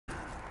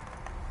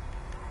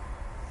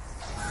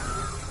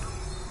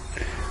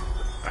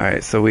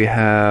Alright, so we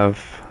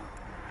have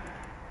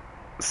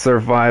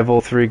survival,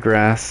 3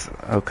 grass.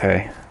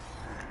 Okay.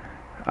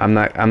 I'm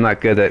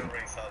not good at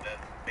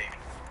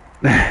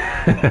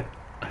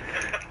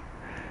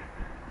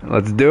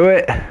Let's do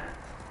it.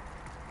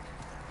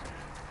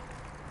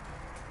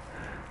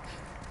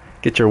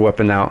 Get your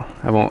weapon out.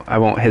 I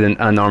won't hit an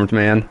unarmed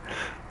man.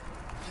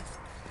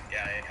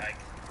 Yeah, I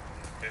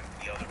move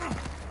the other one.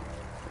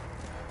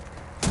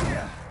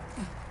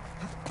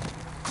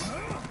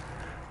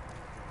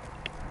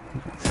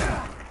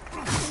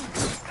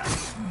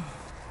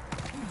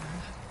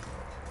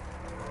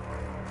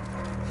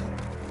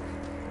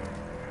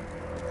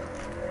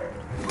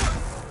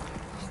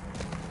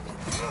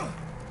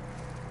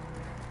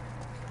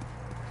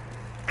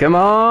 Come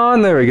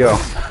on, there we go.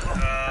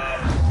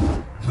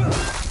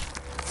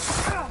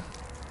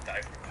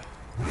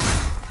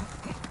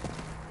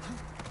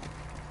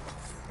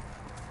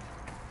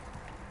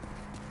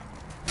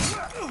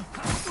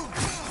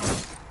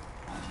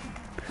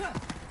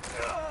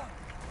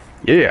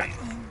 Yeah.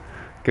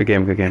 Good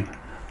game, good game.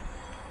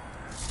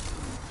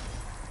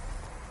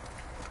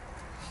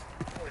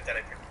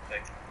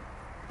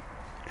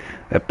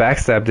 That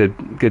backstab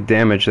did good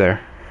damage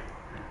there.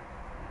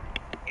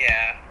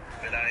 Yeah,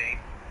 but I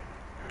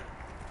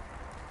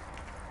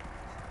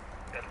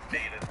got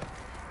baited.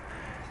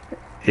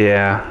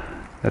 Yeah,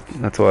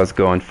 that's what I was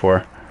going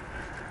for.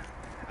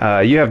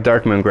 You have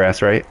Dark Moon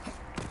Grass, right?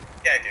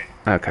 Yeah, I do.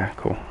 Okay,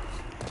 cool.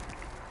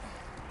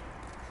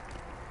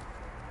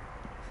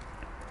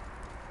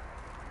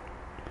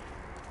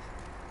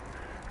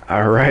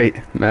 Alright,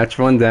 match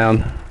 1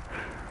 down.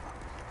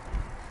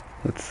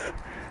 Let's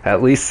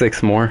at least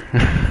 6 more.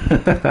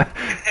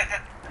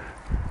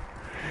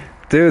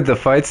 Dude, the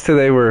fights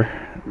today were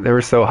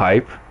so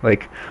hype.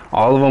 Like,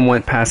 all of them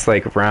went past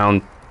like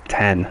round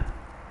 10.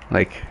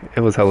 Like, it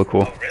was hella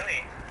cool. Oh,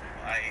 really?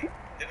 I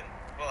didn't.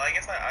 Well, I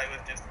guess I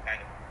was just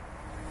kind of.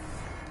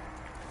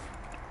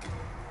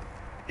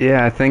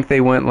 Yeah, I think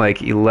they went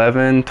like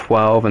 11,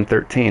 12, and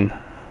 13.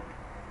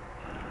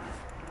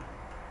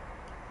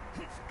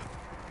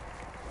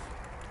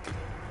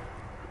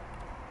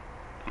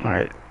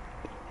 Alright,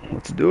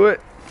 let's do it.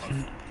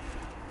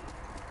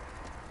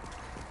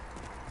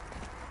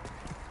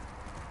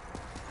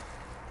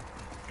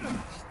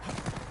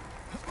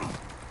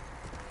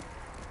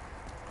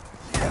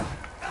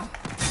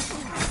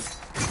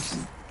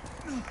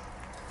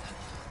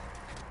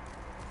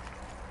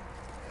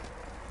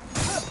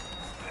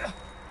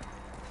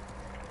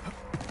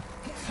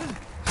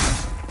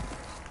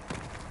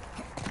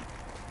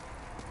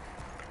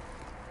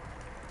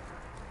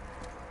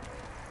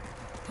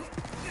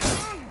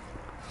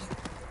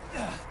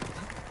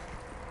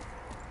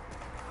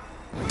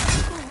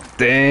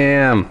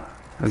 Damn,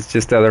 I was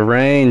just out of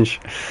range.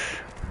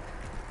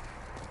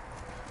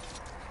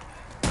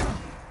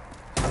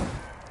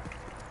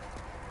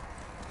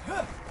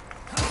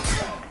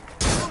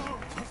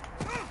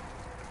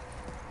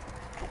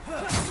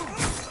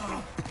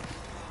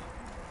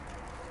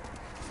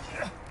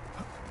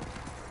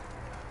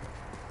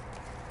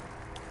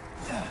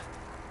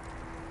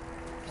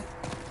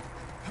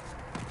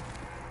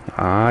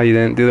 Ah, you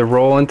didn't do the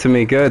roll into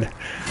me. Good.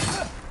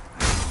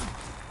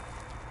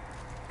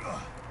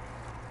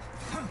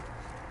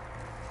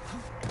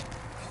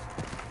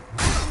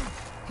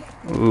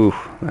 Ooh,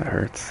 that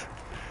hurts.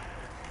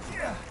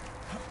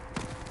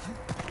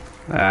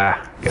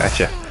 Ah,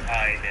 gotcha.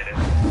 I did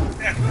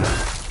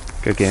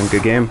it. Good game,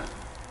 good game.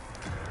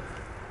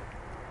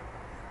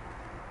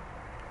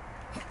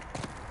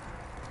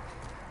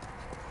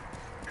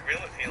 I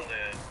really feel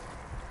the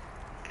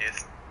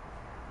kiss.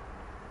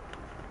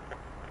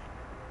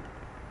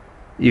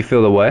 You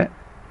feel the what?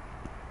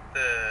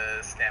 The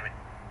stamina.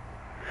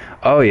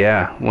 Oh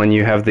yeah, when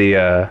you have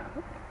the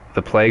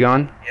plague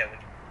on. Yeah, when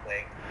you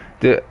play.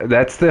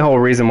 That's the whole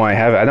reason why I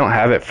have it. I don't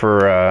have it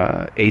for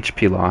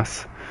HP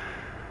loss.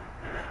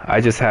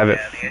 I just have it.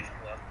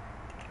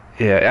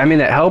 Yeah, I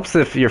mean, it helps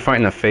if you're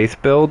fighting a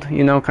faith build,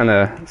 you know, kind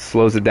of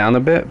slows it down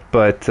a bit.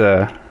 But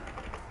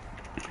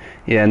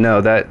yeah, no,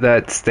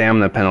 that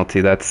stamina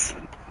penalty, that's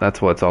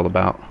what it's all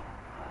about.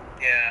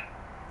 Yeah.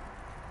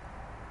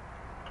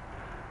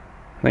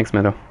 Thanks,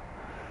 Meadow.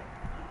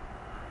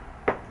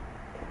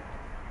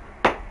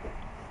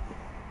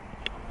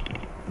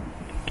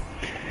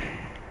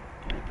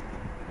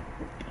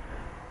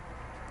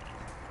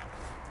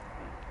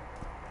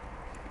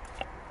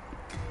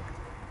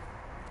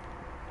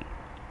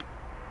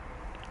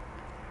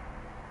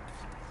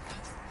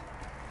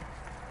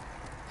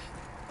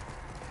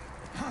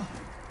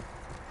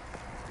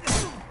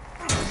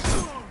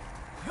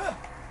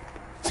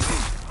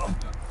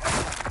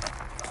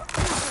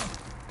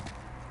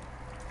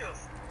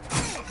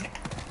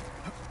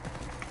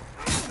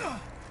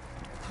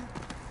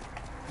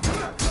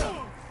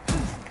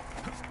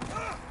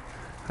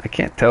 I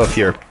can't tell if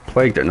you're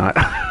plagued or not.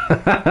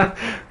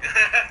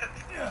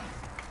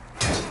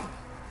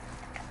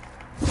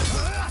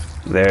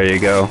 There you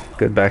go.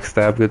 Good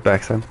backstab, good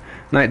backstab.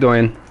 Night,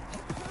 Dorian.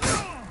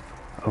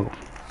 Oh.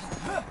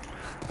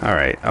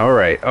 Alright,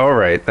 alright,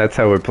 alright. That's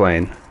how we're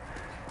playing.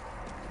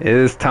 It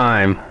is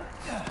time.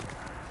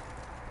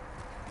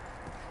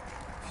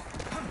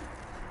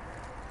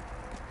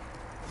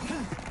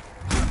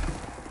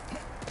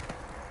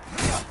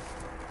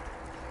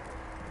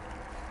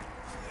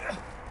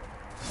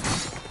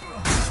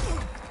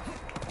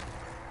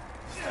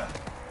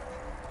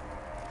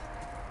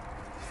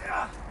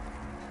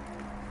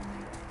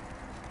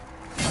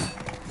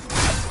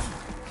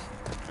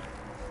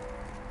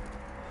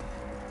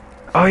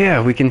 Oh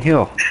yeah, we can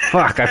heal.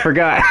 Fuck, I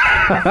forgot.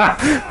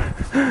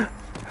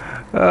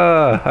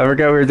 I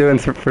forgot we were doing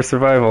for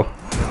survival.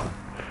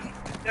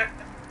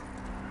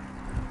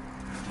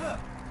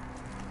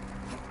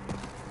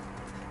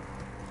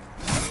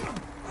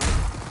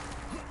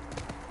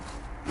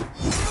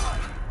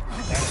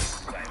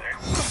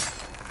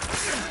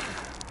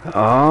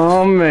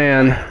 Oh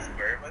man.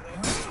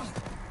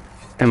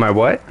 Am I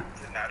what?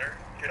 Does it matter?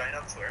 Should I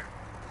not swear?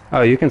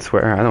 Oh, you can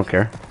swear. I don't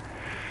care.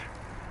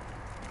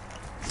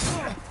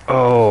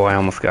 Oh, I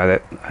almost got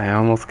it. I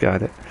almost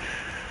got it.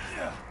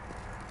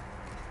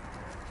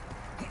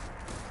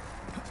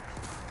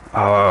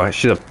 Oh, I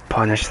should have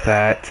punished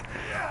that.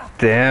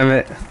 Damn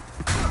it.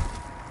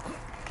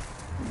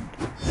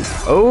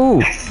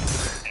 Oh,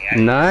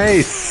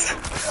 nice.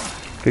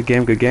 Good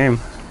game, good game.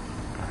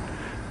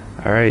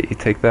 Alright, you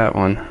take that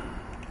one.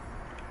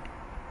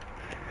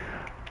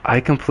 I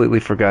completely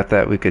forgot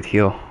that we could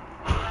heal.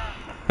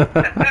 I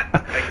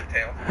can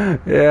tell.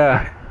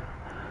 Yeah.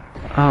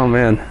 Oh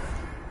man,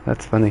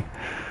 that's funny.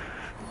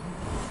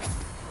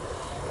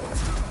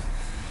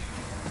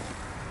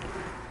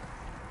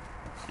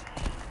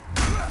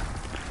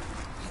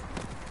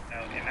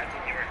 Now,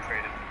 imagine you were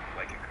traded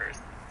like a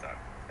cursed dog.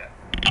 That.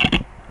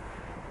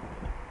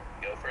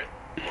 Go for it.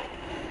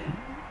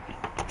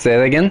 Say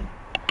that again?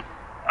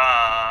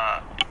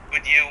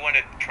 Would you want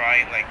to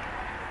try, like,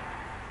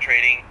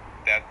 trading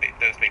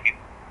those babies?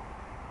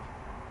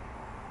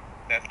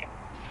 That's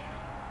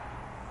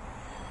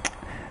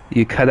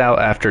You cut out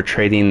after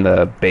trading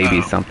the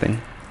baby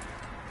something.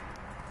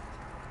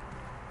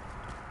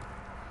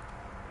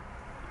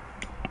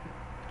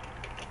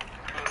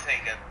 I was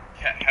saying that,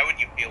 how would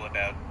you feel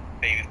about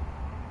babies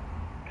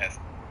as...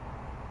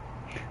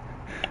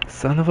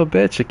 Son of a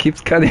bitch, it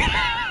keeps cutting.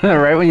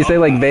 Right when you say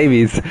like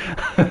babies.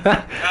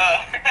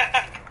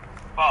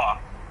 Oh,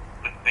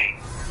 with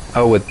baits.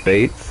 Oh, with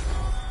baits?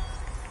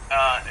 No.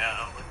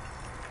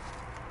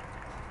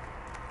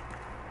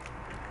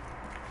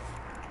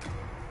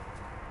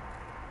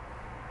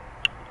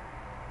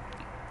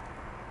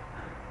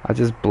 I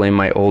just blame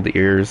my old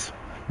ears.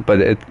 But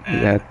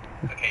yeah.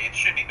 Okay, it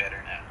should be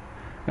better now.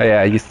 Oh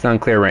yeah, you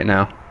sound clear right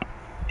now.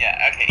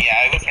 Yeah, okay,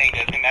 yeah, I was saying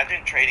that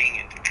imagine trading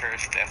into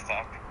cursed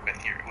desktop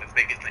with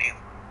baby's name.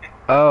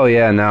 Oh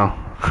yeah, no.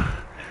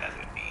 That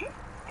would be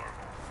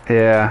horrible.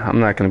 Yeah, I'm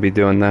not gonna be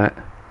doing that.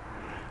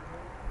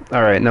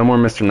 Alright, no more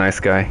Mr. Nice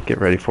Guy. Get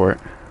ready for it.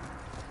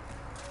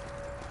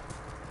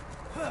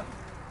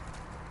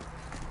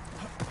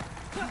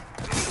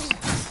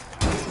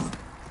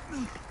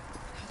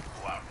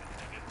 Wow,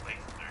 that's a good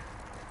place there.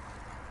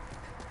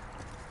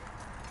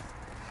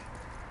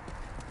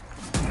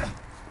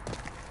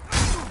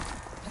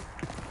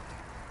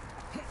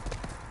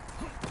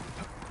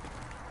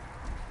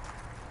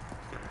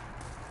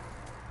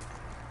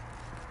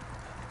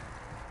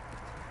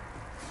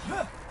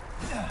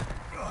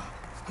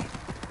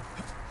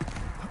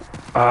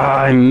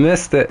 Ah, I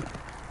missed it.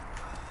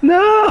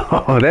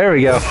 No! There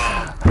we go.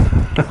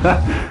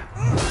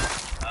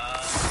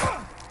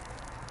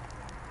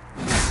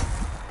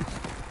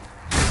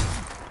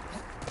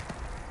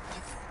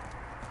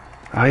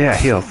 Oh yeah,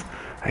 heals.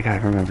 I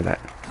gotta remember that.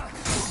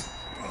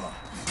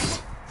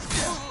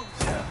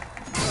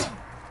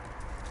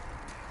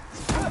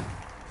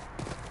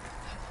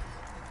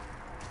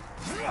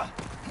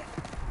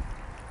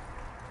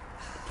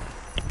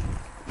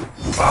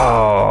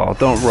 Oh,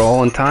 don't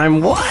roll in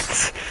time.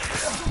 What?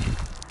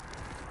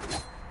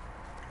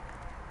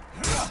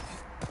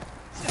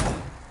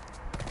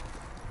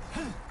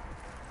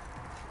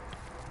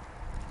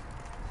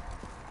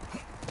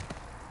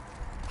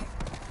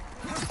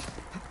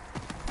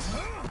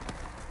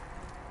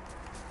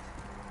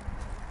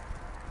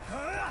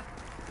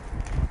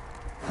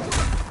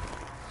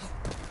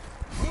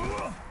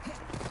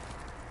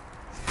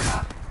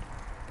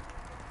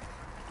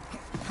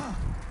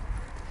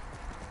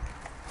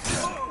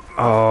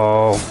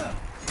 Oh,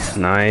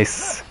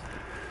 nice.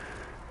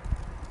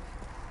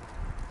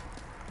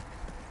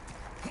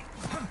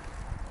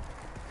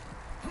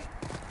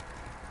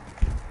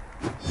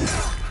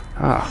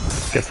 Ah,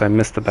 guess I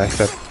missed the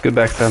backstab. Good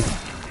backstab. I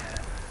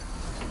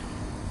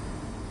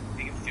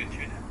think it's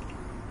 2-2 now.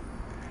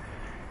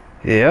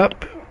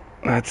 Yep,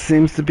 that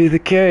seems to be the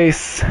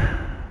case.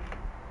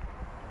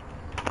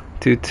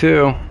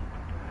 2-2.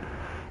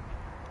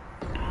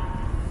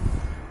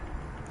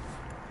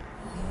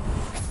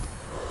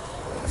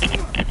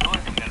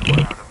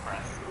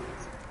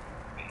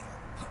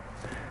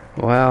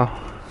 Well,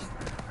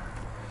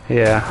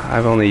 yeah,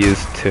 I've only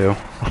used 2.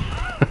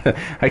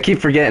 I keep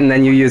forgetting,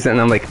 then you use it,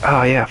 and I'm like,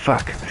 oh yeah,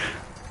 fuck.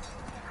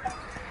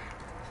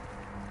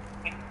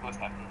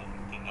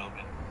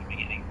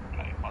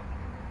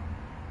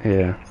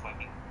 Yeah. Just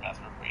letting grass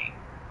for free.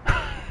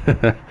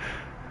 But then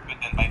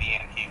by the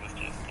end, he was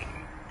just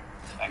getting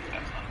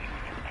backstabs on me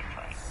whenever I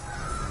tried.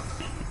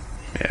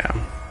 Yeah.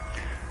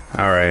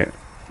 Alright.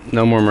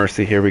 No more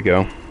mercy. Here we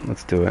go.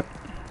 Let's do it.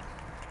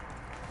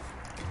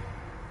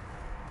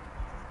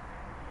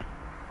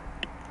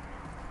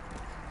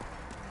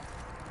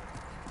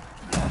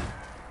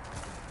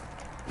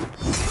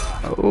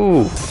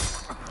 Ooh.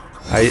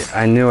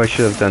 I knew I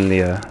should have done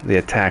the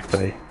attack, but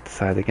I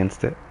decided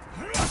against it.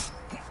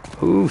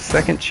 Ooh,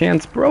 second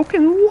chance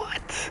broken.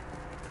 What?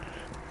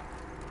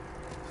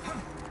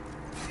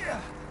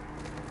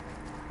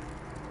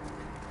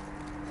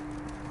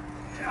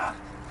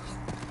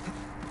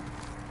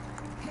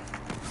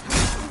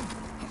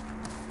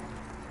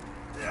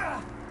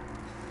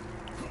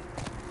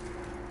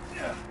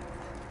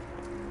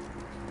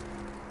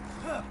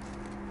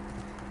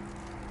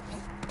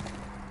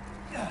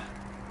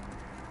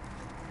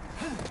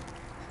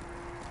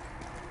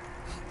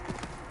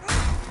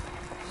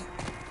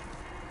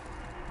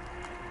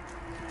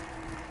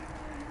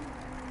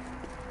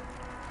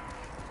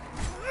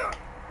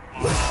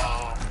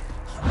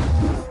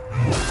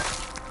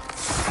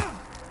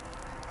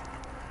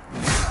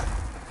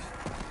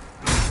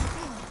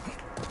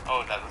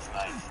 Oh, that was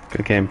nice.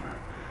 Good game.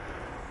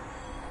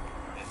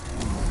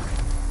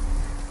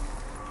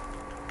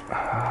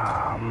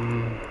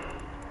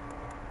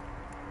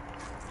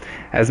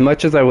 As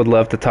much as I would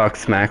love to talk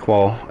smack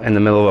while in the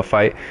middle of a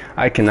fight,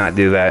 I cannot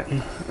do that. Yeah,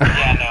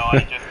 no,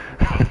 I just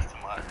focused too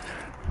much.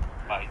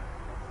 Fight.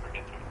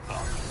 Forget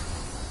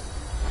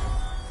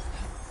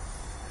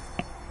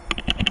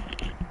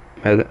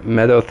to talk.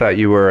 Meadow thought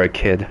you were a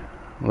kid.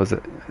 Was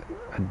it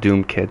a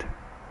Doom kid?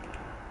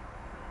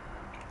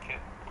 Kid.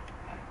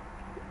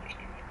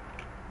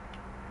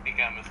 I think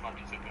I'm as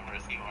much as a boomer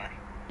as you are.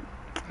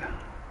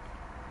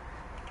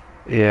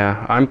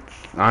 Yeah,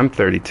 I'm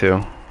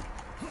 32.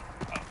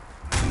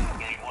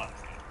 31.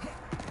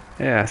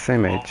 Yeah,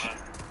 same age. Almost.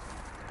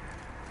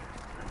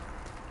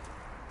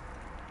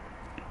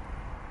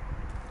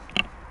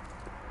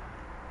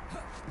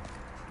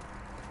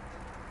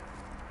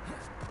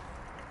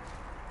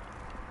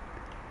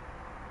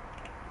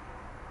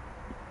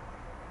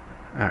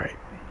 All right,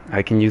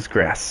 I can use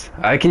grass.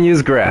 I can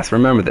use grass.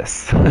 Remember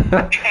this. I'll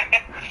remind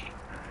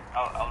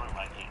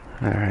you.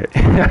 All right,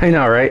 I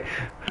know, right?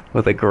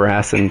 With the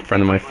grass in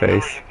front of my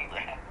Remember face. you can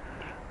grab.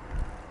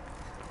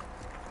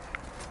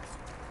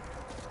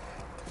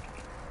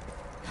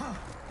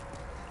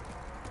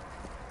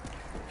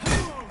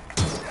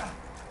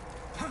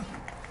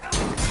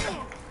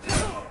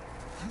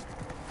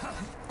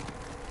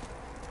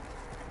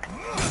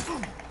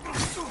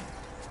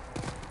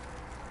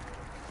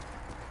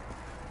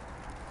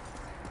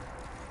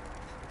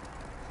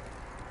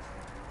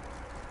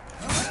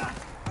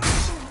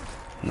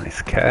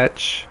 Nice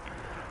catch.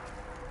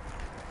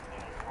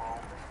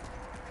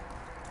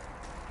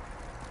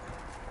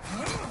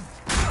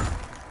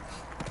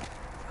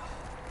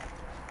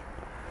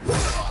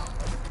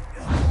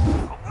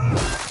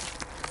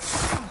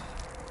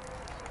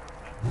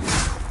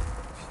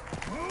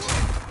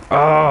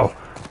 Oh,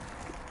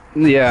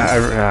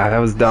 yeah, that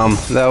was dumb.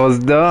 That was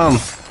dumb.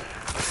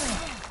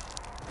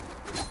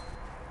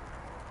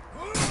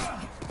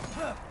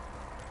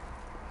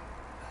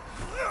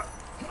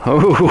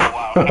 Oh,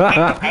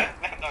 Wow.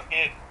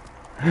 Okay.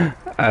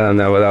 I don't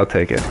know, but I'll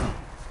take it.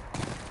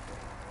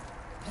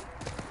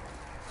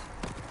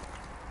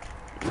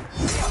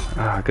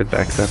 Ah, good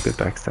backstab, good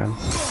backstab.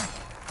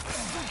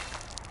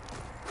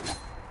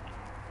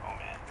 Oh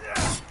man.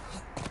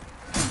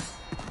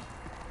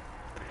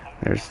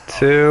 There's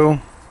two.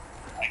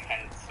 I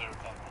kind of deserved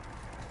that one.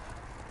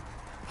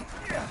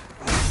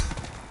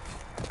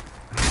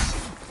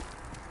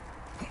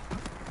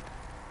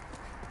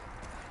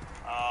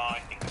 I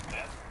think that's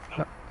it.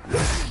 Nope.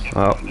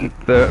 Well,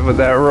 with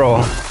that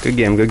roll, good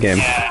game, good game.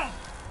 Yeah.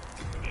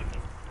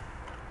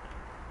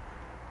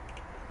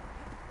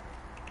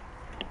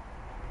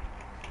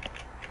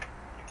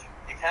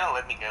 You kind of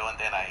let me go and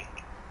then I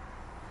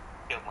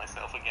killed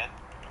myself again.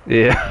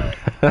 Yeah.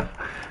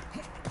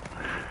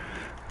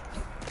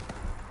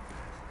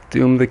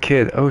 Doom the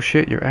kid. Oh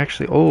shit, you're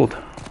actually old.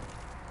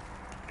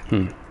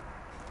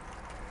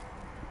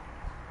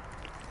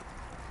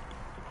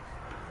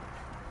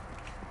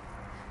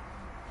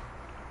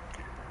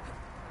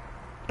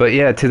 But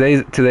yeah,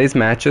 today's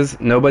matches,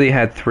 nobody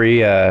had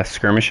 3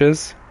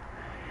 skirmishes,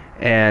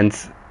 and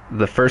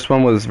the first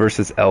one was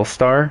versus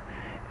L-Star,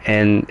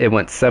 and it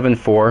went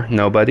 7-4,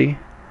 nobody,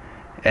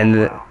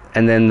 and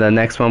and then the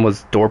next one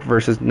was Dorp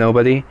versus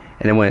nobody,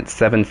 and it went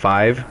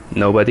 7-5,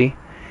 nobody,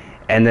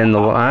 and then the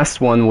last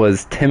one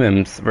was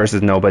Timmins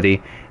versus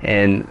nobody,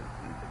 and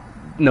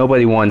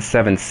nobody won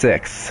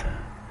 7-6.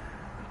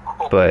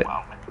 But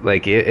Wow.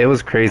 like it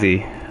was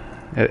crazy.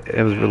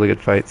 It was really good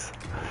fights.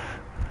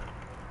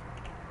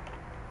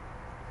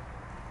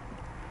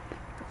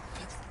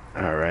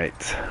 All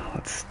right,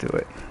 let's do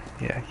it.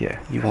 Yeah.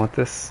 You want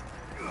this?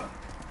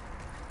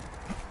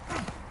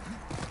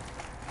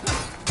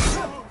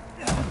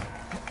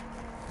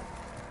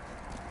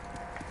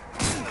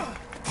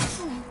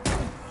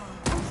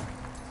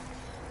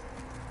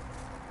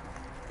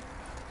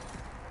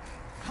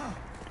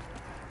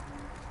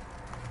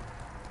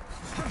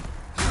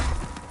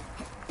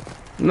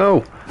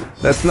 No,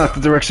 that's not the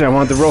direction I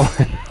wanted to roll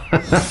in.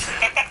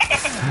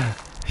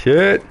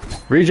 Shit.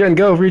 Regen,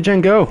 go.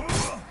 Regen, go.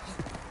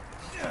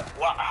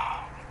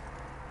 Wow.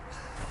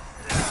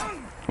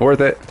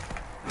 Worth it.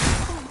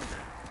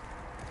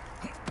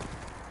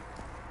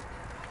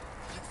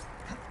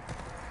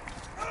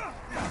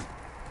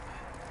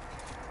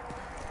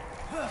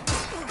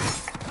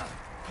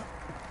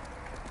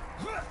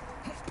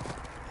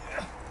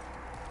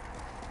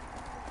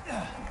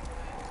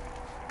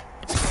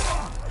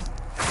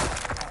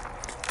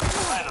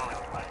 I don't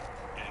really like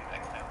getting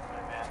backstabbed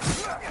by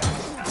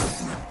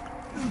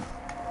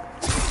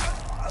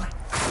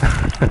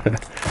man.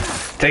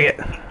 Take it.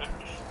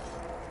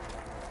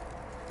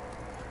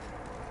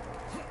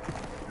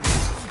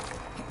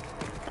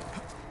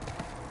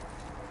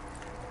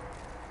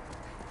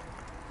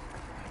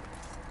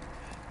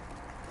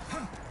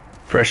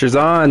 Pressure's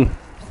on.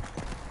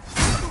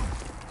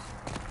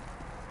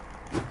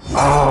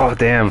 Oh,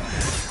 damn.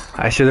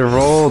 I should have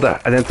rolled. I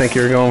didn't think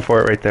you were going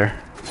for it right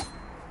there.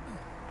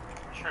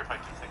 Sure, if I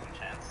can second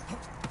chance.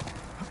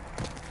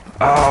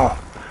 Oh.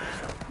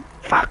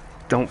 Fuck.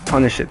 Don't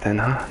punish it then,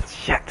 huh?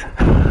 Shit.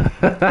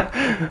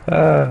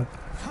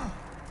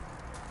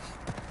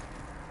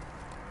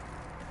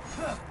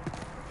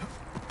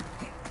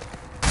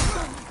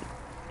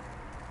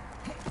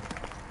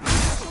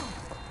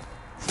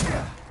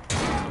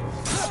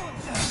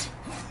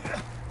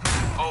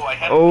 Oh, I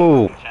had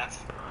Oh. a second chance.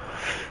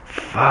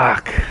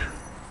 Fuck.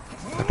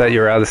 I thought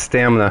you were out of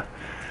stamina.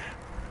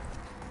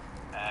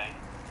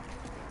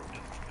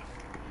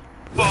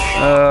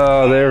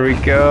 Oh, there we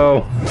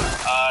go.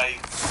 I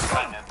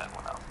messed that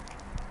one up.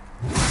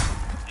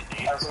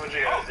 That's what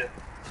you guys did.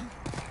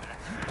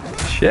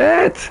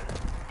 Shit.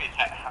 Wait,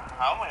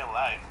 how am I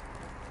alive?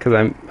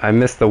 Because I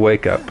missed the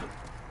wake up.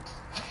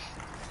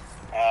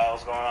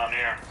 What's going on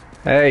here?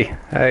 Hey,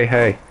 hey,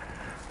 hey. Hey,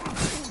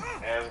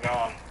 how's it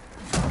going?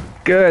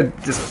 Good.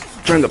 Just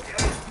trying to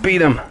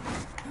beat him.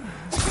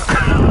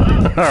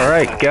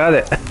 Alright, got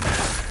it.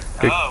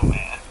 Good, Oh,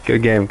 man.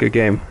 good game, good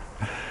game.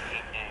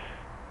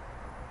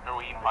 Are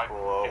we in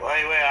cool. Wait,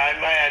 I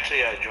might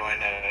actually join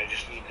in. I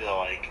just need to,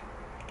 like,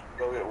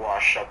 go get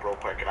washed up real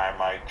quick, and I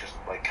might just,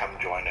 like, come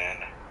join in.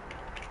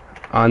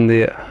 On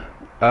the...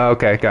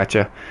 okay,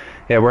 gotcha.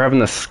 Yeah, we're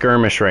having a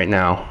skirmish right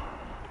now.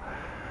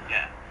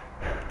 Yeah.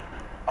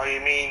 Oh,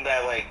 you mean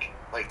that, like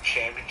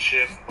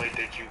championship, like,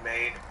 that you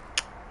made?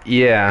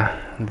 Yeah,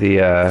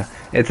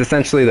 it's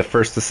essentially the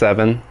first to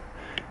 7.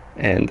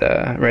 And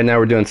right now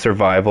we're doing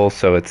survival,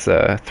 so it's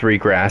 3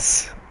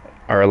 grass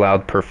are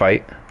allowed per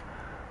fight.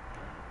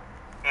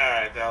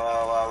 Alright,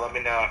 let me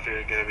know if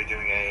you're gonna be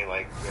doing any,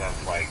 like,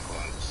 fight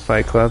clubs.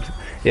 Fight clubs?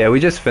 Yeah, we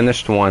just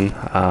finished one.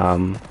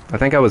 I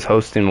think I was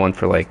hosting one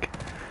for like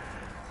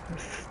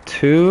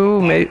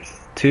 2,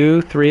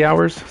 3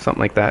 hours,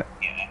 something like that.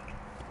 Yeah.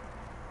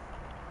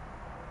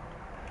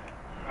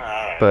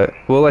 Alright. But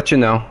we'll let you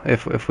know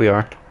if we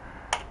are.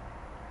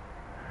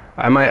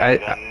 I'm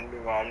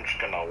just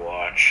gonna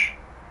watch.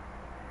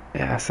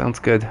 Yeah, sounds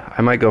good.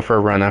 I might go for a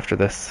run after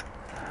this.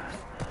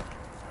 Should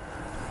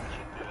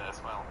do that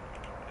as well.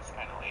 It's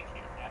kind of late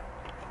here, yeah.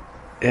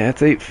 Yeah,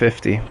 it's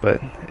 8:50,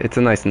 but it's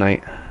a nice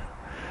night.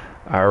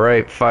 All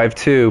right,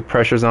 5-2.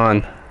 Pressure's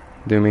on,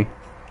 Doomy.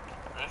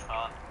 Press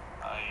on.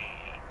 I'm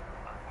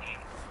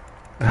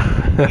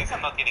waiting. At least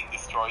I'm not getting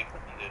destroyed in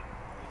the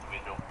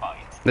individual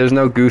fights. There's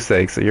no goose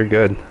egg, so you're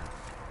good.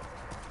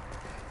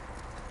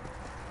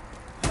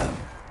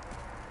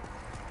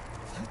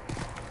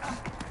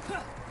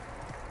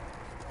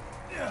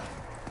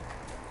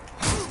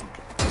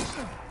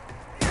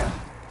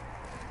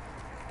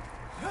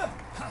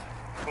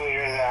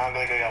 I'm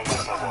gonna go get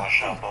myself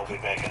washed up. I'll be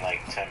back in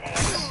like 10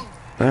 minutes.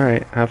 All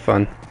right, have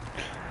fun.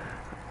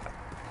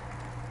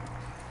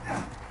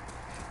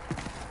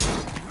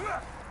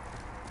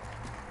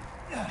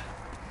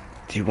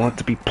 Do you want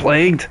to be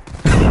plagued?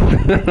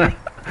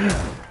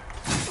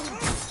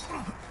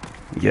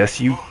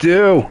 Yes, you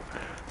do.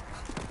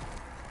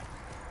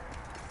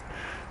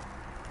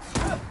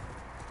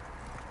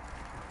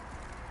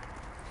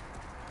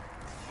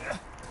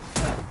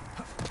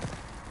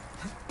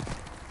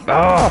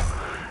 Oh,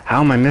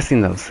 how am I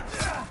missing those?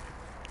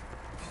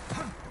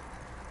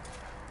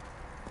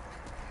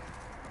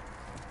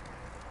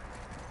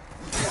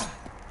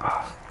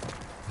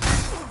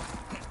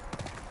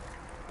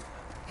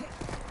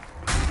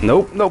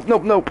 Nope, nope,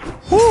 nope, nope.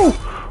 Woo! Woo!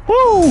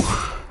 I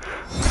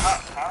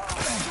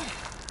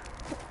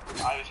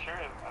was sure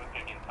I was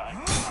gonna get time.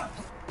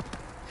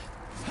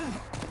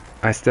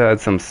 I still had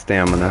some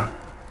stamina.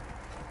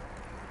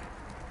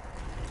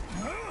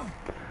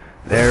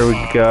 There we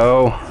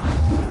go.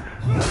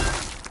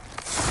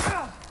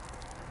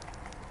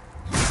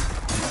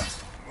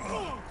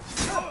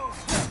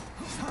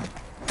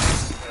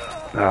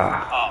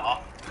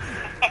 Ah,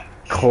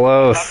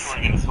 close. That's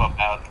where we're gonna swap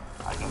out.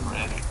 I got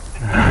ready.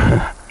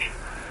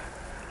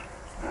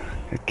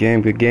 Good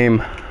game, good game.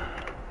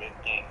 Good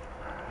game.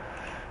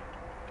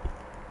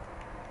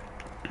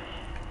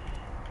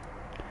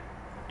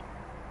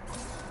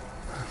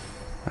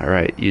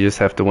 Alright, you just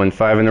have to win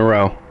 5 in a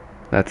row.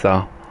 That's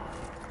all.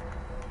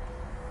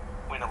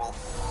 Winnable.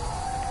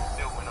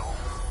 Still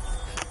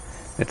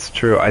winnable. It's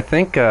true. I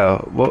think,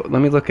 well,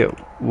 let me look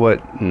at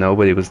what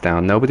nobody was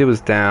down. Nobody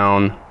was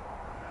down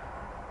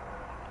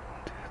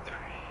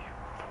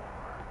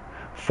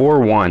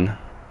 4-1.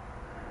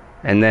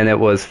 And then it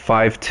was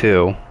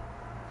 5-2.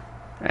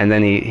 And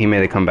then he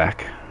made a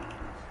comeback.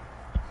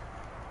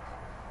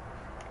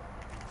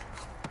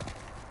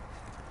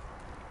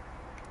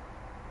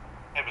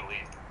 I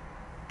believe.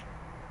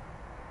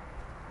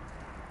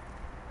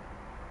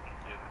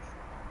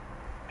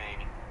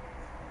 Maybe.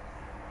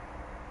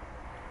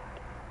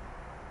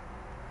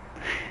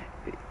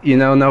 You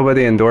know,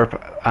 nobody in Dorp,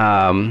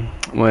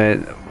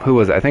 who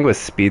was it? I think it was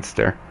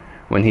Speedster.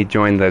 When he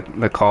joined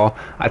the call,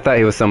 I thought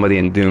he was somebody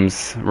in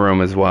Doom's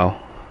room as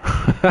well.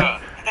 I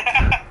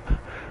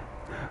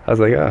was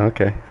like, oh,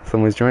 okay,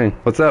 somebody's joining.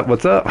 What's up?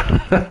 What's up?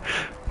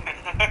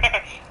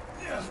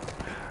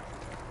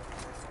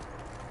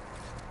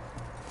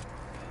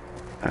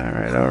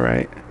 All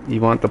right. You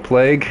want the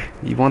plague?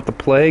 You want the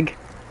plague?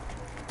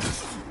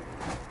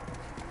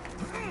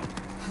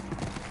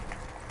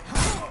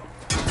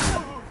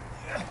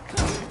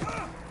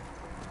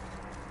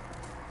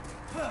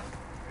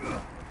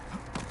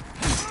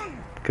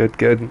 Good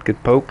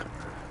poke.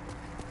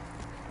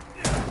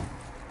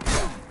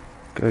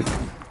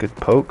 Good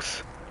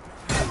pokes.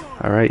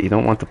 All right, you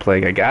don't want the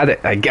plague. I got it.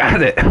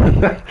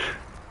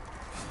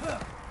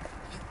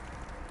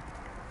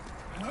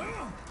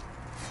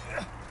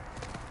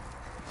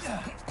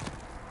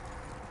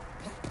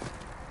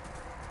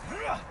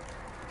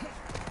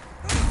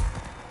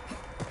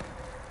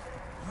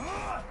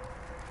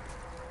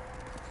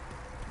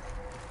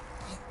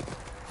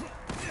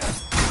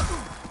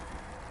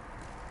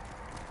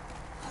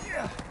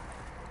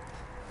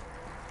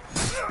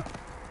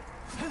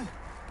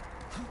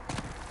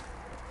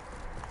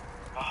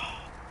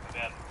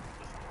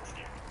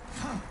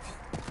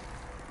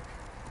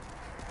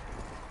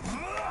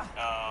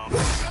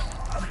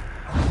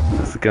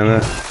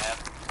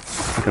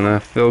 It's gonna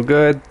feel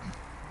good.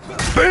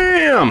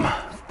 Bam!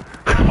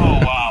 Oh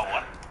wow!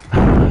 What?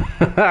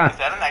 Is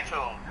that an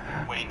actual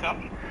wake up?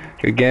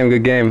 Good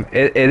game.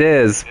 It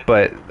is,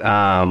 but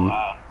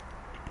Wow.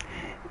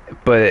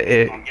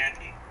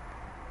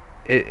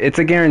 it's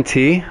a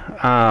guarantee.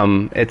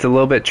 It's a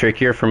little bit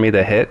trickier for me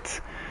to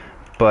hit,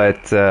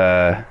 but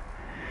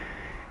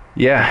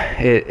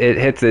yeah, it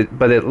hits it,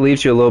 but it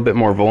leaves you a little bit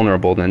more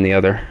vulnerable than the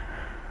other.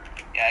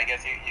 Yeah, I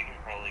guess you can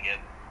probably get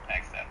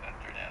backstabbed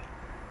after that.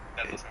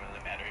 That doesn't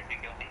really matter if you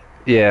kill me.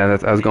 Yeah,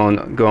 I was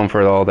going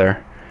for it all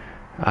there.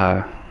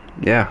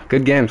 Yeah,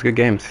 good games. Good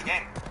game.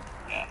 Yeah.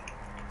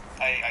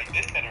 I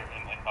did better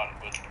than I thought it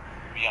would, to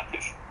be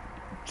honest.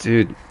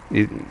 Dude,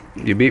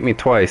 you beat me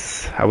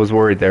twice. I was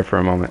worried there for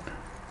a moment.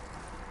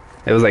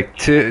 It was like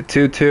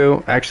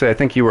 2-2. Actually, I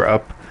think you were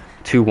up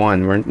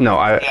 2-1.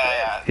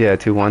 Yeah,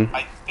 2-1.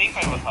 I think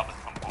I was up at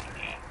some point,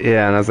 yeah.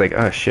 Yeah, and I was like,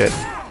 oh shit.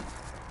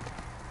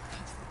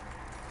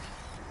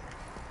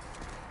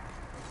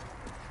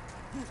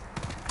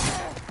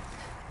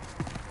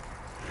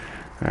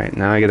 Alright,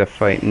 now I gotta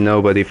fight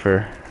nobody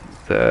for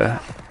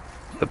the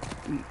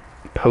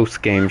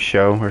post-game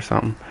show or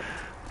something.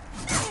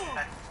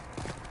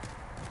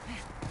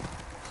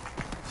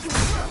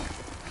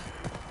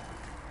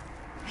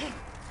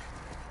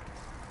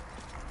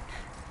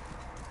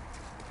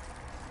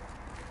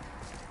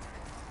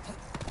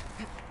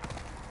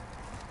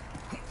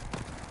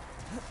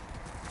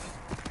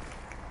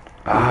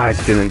 Ah, I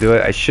didn't do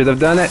it. I should have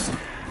done it.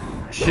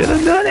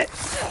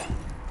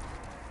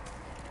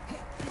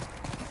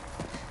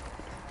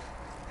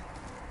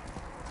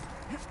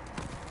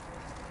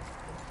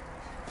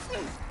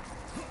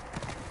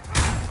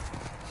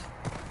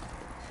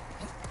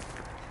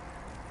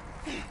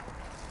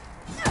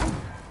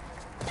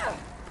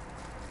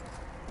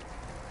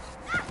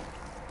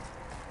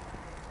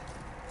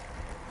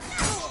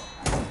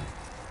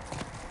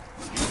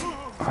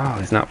 Oh,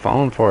 he's not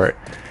falling for it.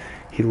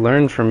 He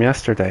learned from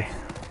yesterday.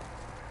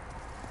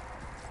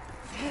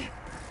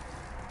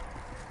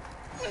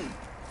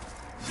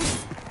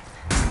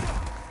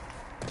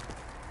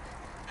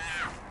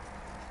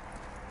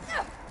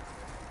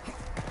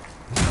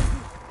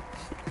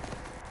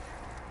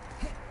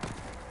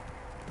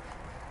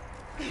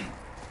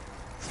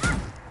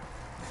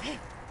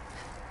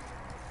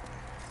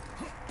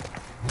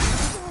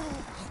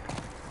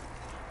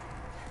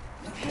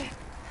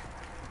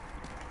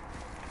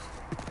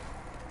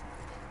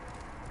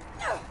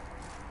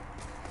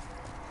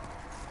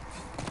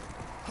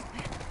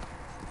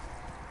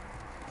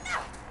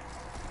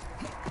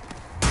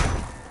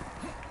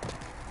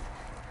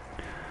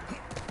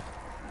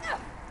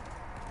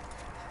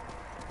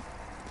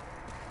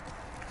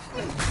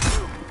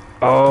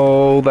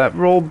 Oh, that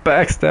roll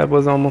backstab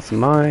was almost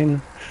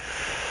mine.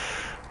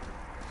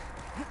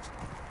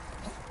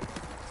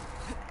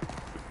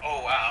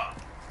 Oh wow.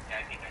 Yeah,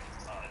 I think I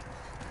just saw it.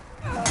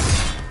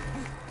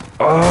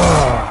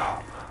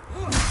 Oh.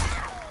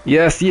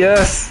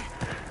 Yes.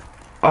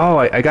 Oh,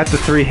 I got the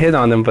 3 hit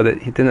on him,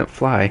 but he didn't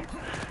fly.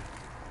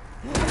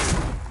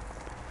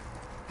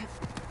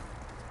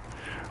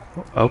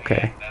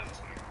 Okay. Yeah, that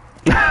was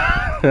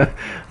weird.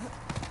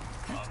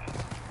 Well,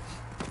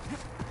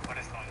 what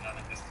is going on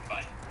in this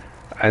fight?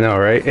 I know,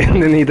 right?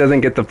 And then he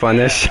doesn't get the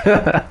punish.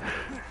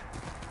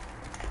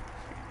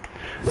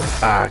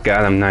 Ah,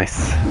 got him.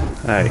 Nice.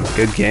 Alright,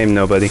 good game,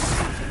 nobody.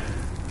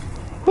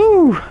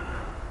 Woo! Oh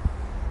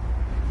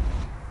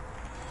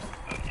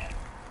yeah.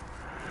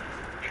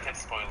 You kept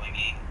spoiling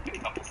E a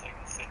couple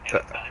seconds at a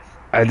time.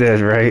 I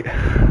did, right?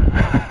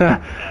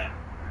 Yeah.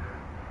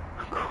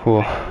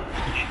 Cool.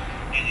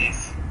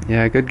 GG's.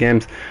 Yeah, good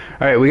games.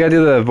 Alright, we gotta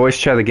do the voice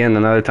chat again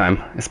another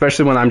time.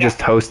 Especially when I'm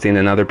just hosting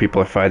and other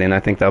people are fighting. I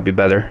think that'll be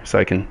better, so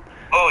I can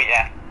Oh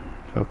yeah.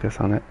 focus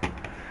on it.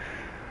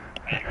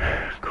 I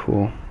agree.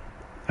 Cool.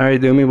 Alright,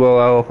 Doomy,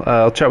 well,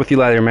 I'll chat with you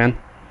later, man.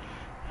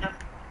 Sure.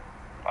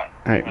 Bye.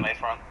 Alright. Have a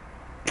nice run.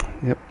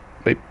 Yep.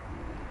 Wait.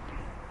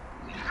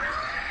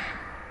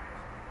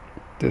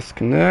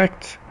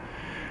 Disconnect.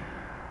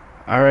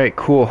 Alright,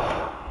 cool.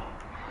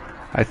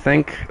 I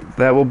think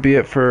that will be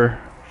it for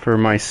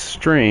my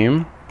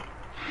stream.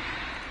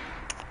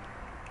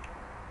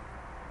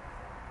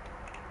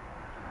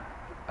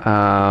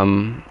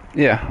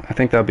 Yeah, I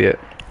think that'll be it.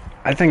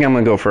 I think I'm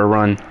gonna go for a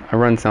run. A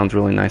run sounds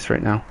really nice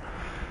right now.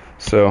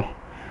 So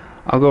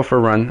I'll go for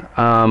a run.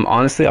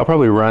 Honestly, I'll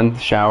probably run,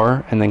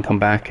 shower, and then come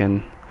back,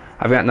 and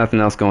I've got nothing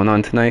else going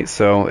on tonight,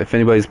 so if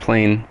anybody's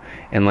playing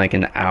in like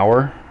an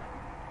hour,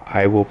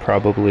 I will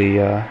probably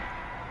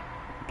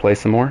play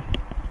some more.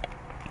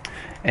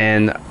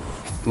 And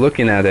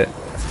looking at it,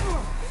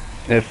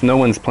 if no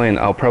one's playing,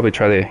 I'll probably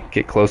try to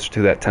get closer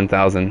to that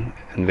 10,000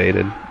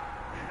 invaded.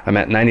 I'm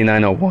at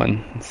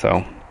 9901,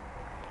 so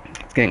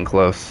it's getting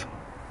close.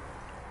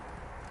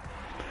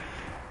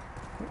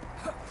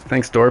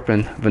 Thanks, Dorp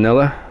and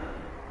Vanilla.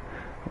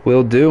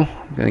 Will do.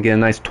 I'm gonna get a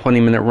nice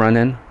 20-minute run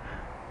in.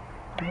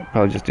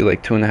 Probably just do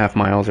like 2.5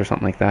 miles or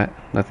something like that.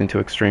 Nothing too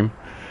extreme.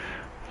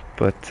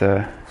 But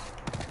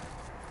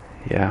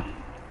yeah.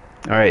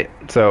 Alright,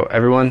 so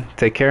everyone,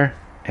 take care,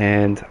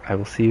 and I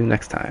will see you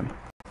next time.